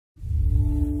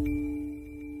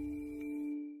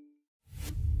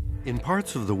In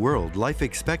parts of the world, life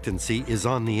expectancy is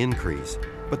on the increase,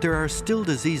 but there are still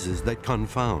diseases that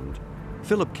confound.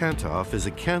 Philip Kantoff is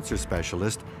a cancer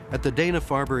specialist at the Dana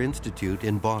Farber Institute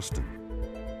in Boston.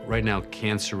 Right now,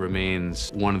 cancer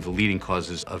remains one of the leading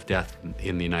causes of death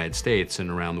in the United States and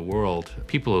around the world.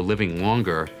 People are living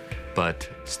longer, but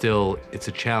still it's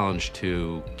a challenge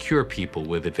to cure people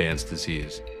with advanced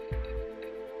disease.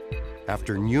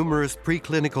 After numerous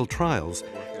preclinical trials,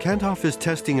 Kantoff is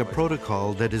testing a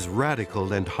protocol that is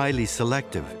radical and highly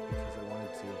selective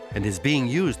and is being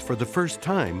used for the first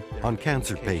time on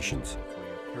cancer patients.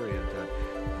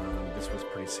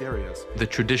 Serious. The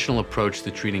traditional approach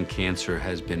to treating cancer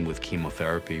has been with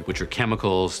chemotherapy, which are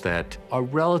chemicals that are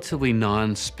relatively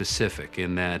non-specific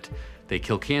in that they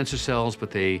kill cancer cells,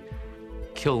 but they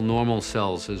kill normal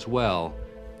cells as well.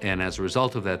 And as a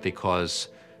result of that, they cause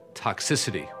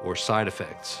toxicity or side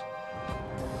effects.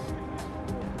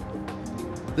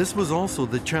 This was also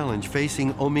the challenge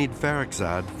facing Omid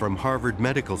Farakzad from Harvard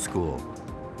Medical School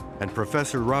and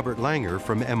Professor Robert Langer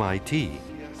from MIT.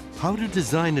 How to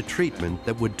design a treatment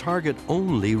that would target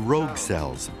only rogue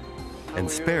cells and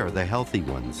spare the healthy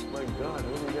ones. My God,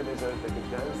 what do you get? Like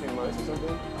a dancing mice or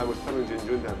something? I was telling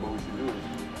Jin that, what we should do.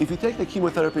 If you take the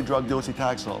chemotherapy drug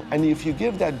docetaxel, and if you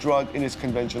give that drug in its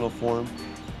conventional form,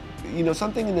 you know,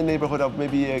 something in the neighborhood of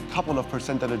maybe a couple of %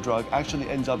 of the drug actually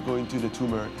ends up going to the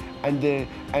tumor, and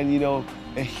you know,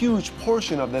 a huge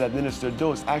portion of that administered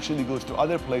dose actually goes to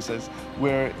other places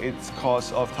where it's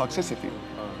cause of toxicity.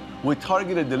 With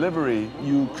targeted delivery,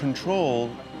 you control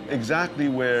exactly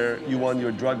where you want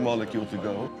your drug molecule to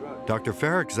go. Dr.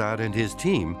 Farakzad and his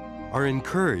team are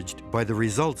encouraged by the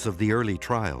results of the early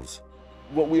trials.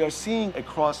 What we are seeing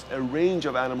across a range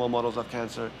of animal models of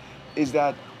cancer is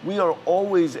that we are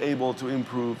always able to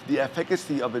improve the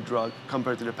efficacy of a drug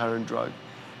compared to the parent drug.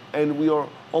 And we are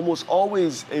almost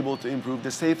always able to improve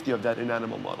the safety of that in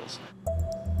animal models.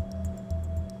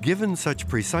 Given such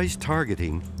precise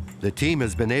targeting, the team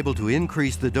has been able to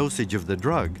increase the dosage of the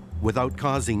drug without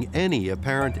causing any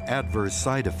apparent adverse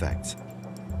side effects.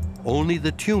 Only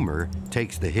the tumor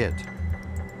takes the hit.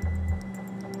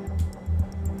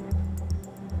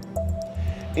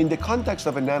 In the context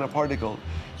of a nanoparticle,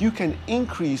 you can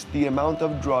increase the amount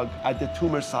of drug at the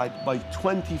tumor site by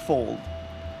 20-fold.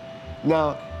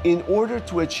 Now, in order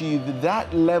to achieve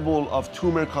that level of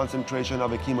tumor concentration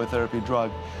of a chemotherapy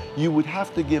drug, you would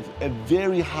have to give a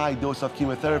very high dose of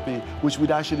chemotherapy, which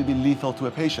would actually be lethal to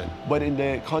a patient. But in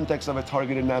the context of a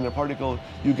targeted nanoparticle,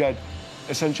 you get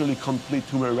essentially complete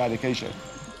tumor eradication.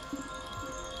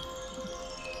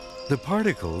 The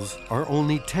particles are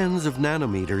only tens of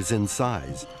nanometers in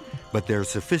size, but their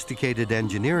sophisticated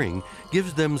engineering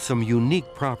gives them some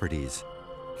unique properties.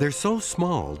 They're so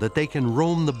small that they can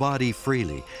roam the body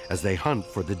freely as they hunt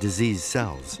for the diseased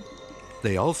cells.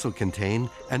 They also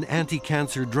contain an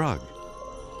anti-cancer drug.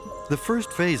 The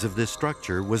first phase of this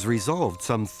structure was resolved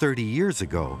some 30 years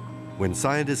ago when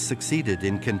scientists succeeded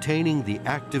in containing the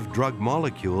active drug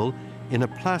molecule in a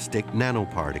plastic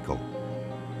nanoparticle.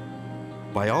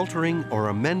 By altering or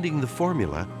amending the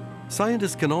formula,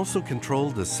 scientists can also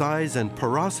control the size and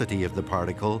porosity of the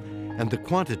particle and the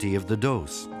quantity of the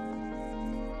dose.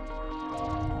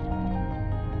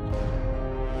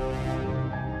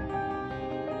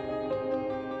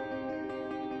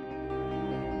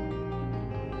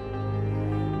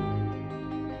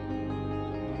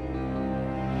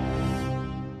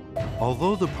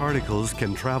 Although the particles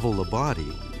can travel the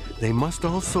body, they must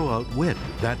also outwit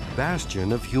that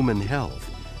bastion of human health,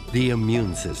 the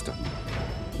immune system.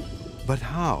 But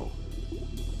how?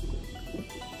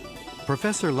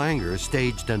 Professor Langer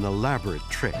staged an elaborate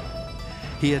trick.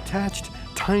 He attached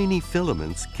tiny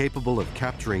filaments capable of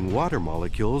capturing water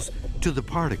molecules to the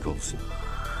particles.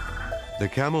 The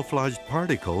camouflaged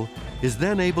particle is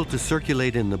then able to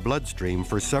circulate in the bloodstream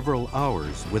for several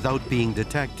hours without being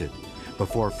detected,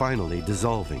 before finally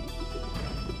dissolving.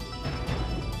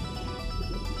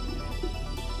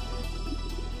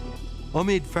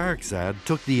 Omid Farakzad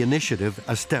took the initiative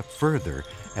a step further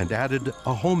and added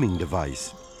a homing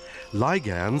device,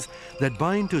 ligands that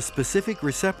bind to specific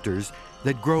receptors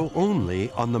that grow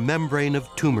only on the membrane of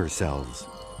tumor cells.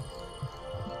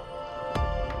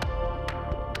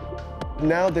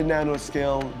 Now the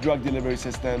nanoscale drug delivery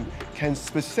system can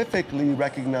specifically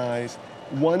recognize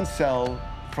one cell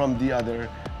from the other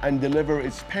and deliver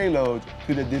its payload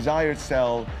to the desired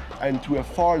cell and to a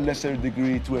far lesser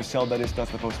degree to a cell that it's not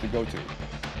supposed to go to.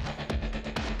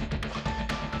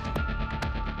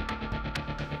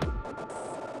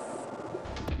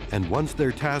 And once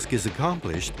their task is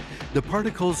accomplished, the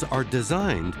particles are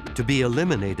designed to be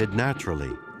eliminated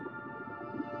naturally.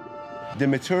 The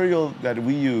material that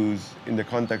we use in the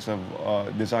context of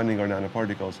designing our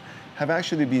nanoparticles have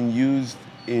actually been used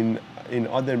in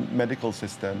other medical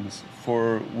systems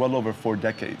for well over 4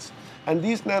 decades. And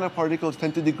these nanoparticles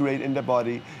tend to degrade in the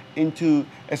body into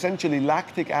essentially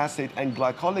lactic acid and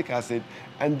glycolic acid,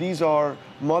 and these are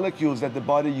molecules that the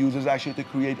body uses actually to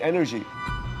create energy.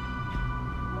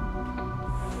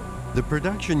 The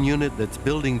production unit that's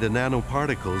building the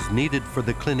nanoparticles needed for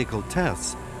the clinical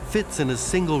tests fits in a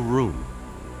single room.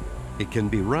 It can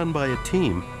be run by a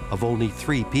team of only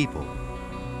 3 people.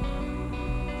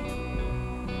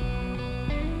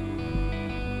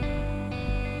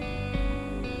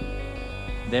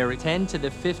 There are 10 to the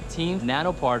 15th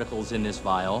nanoparticles in this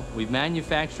vial. We've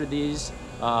manufactured these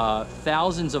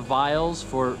thousands of vials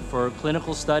for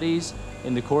clinical studies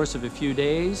in the course of a few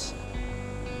days.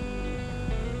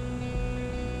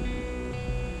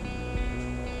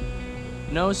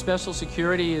 No special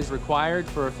security is required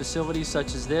for a facility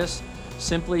such as this,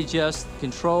 simply just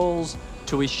controls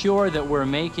to assure that we're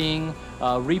making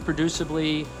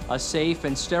reproducibly a safe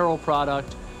and sterile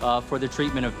product for the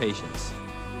treatment of patients.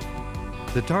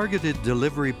 The targeted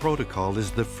delivery protocol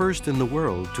is the first in the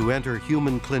world to enter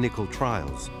human clinical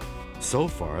trials. So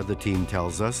far, the team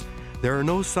tells us, there are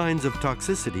no signs of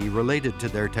toxicity related to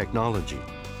their technology.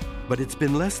 But it's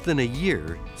been less than a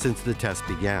year since the test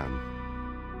began.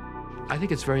 I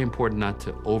think it's very important not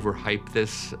to overhype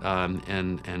this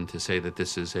and to say that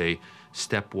this is a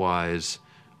stepwise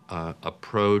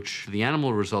approach. The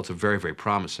animal results are very, very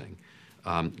promising.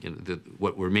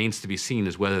 What remains to be seen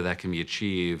is whether that can be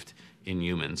achieved in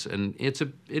humans, and it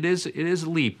is a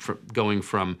leap going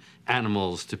from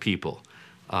animals to people.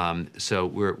 So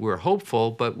we're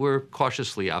hopeful, but we're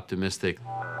cautiously optimistic.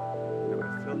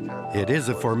 It is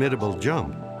a formidable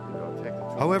jump.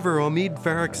 However, Omid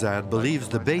Farrokhzad believes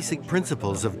the basic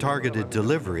principles of targeted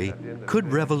delivery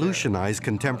could revolutionize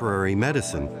contemporary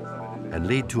medicine and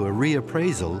lead to a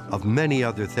reappraisal of many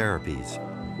other therapies.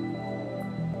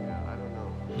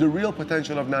 The real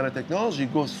potential of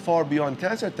nanotechnology goes far beyond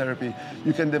cancer therapy.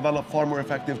 You can develop far more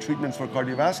effective treatments for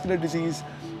cardiovascular disease.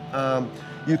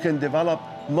 You can develop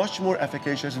much more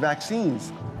efficacious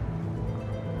vaccines.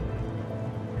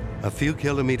 A few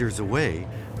kilometers away,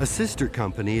 a sister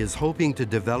company is hoping to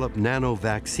develop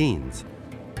nano-vaccines.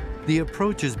 The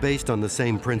approach is based on the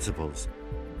same principles.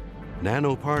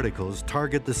 Nanoparticles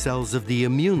target the cells of the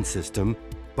immune system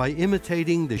by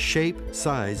imitating the shape,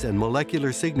 size, and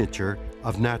molecular signature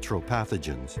of natural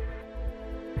pathogens.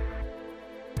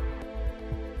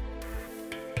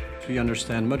 We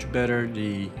understand much better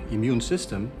the immune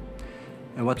system,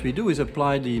 and what we do is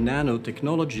apply the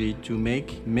nanotechnology to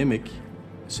mimic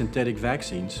synthetic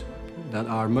vaccines that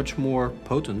are much more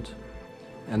potent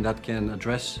and that can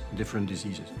address different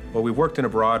diseases. Well, we've worked in a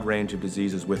broad range of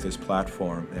diseases with this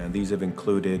platform, and these have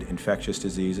included infectious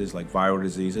diseases like viral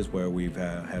diseases, where we've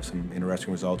have some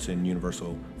interesting results in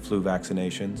universal flu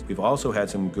vaccinations. We've also had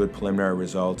some good preliminary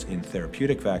results in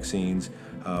therapeutic vaccines,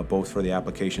 both for the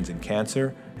applications in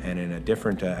cancer and in a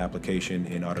different application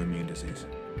in autoimmune disease.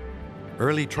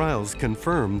 Early trials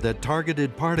confirm that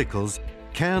targeted particles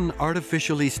can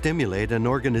artificially stimulate an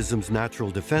organism's natural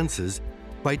defenses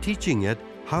by teaching it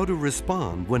how to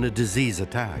respond when a disease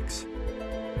attacks.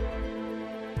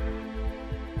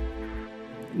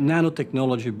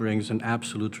 Nanotechnology brings an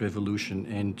absolute revolution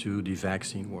into the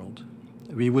vaccine world.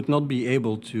 We would not be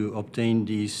able to obtain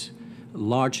these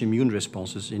large immune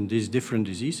responses in these different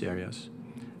disease areas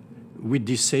with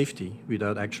this safety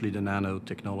without actually the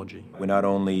nanotechnology. We not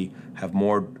only have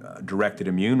more directed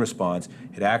immune response,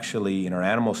 it actually, in our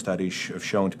animal studies, have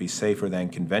shown to be safer than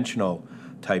conventional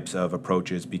types of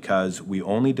approaches because we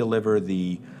only deliver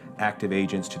the active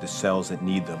agents to the cells that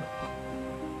need them.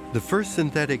 The first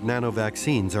synthetic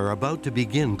nanovaccines are about to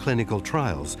begin clinical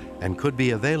trials and could be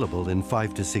available in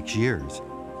 5 to 6 years.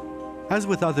 As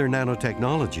with other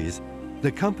nanotechnologies,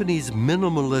 the company's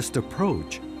minimalist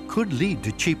approach could lead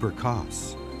to cheaper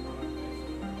costs.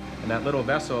 And that little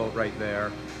vessel right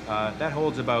there, that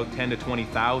holds about 10 to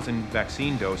 20,000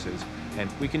 vaccine doses. And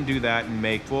we can do that and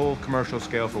make full commercial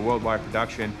scale for worldwide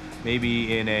production,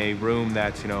 maybe in a room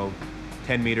that's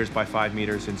 10 meters by 5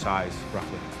 meters in size,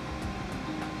 roughly.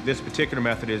 This particular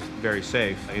method is very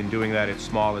safe. In doing that, it's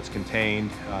small, it's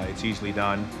contained, it's easily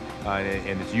done,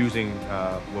 and it's using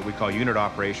what we call unit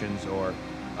operations, or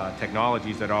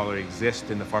technologies that already exist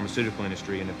in the pharmaceutical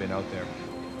industry and have been out there.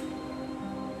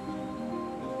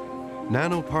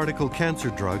 Nanoparticle cancer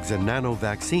drugs and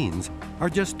nanovaccines are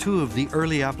just 2 of the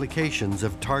early applications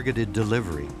of targeted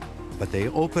delivery, but they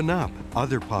open up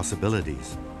other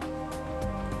possibilities.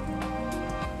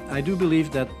 I do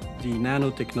believe that The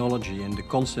nanotechnology and the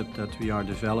concept that we are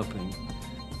developing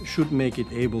should make it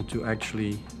able to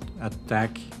actually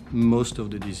attack most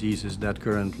of the diseases that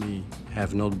currently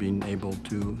have not been able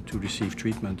to receive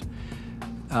treatment.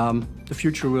 The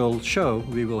future will show.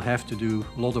 We will have to do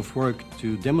a lot of work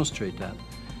to demonstrate that,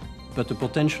 but the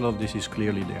potential of this is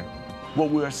clearly there. What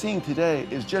we are seeing today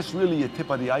is just really a tip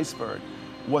of the iceberg.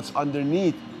 What's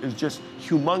underneath is just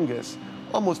humongous,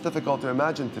 almost difficult to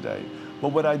imagine today.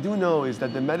 But what I do know is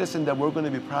that the medicine that we're going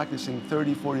to be practicing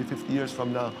 30, 40, 50 years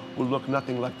from now will look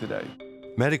nothing like today.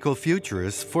 Medical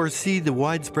futurists foresee the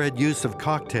widespread use of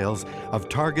cocktails of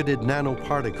targeted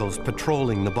nanoparticles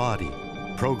patrolling the body,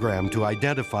 programmed to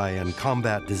identify and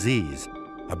combat disease,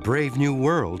 a brave new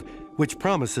world which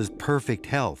promises perfect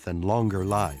health and longer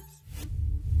lives.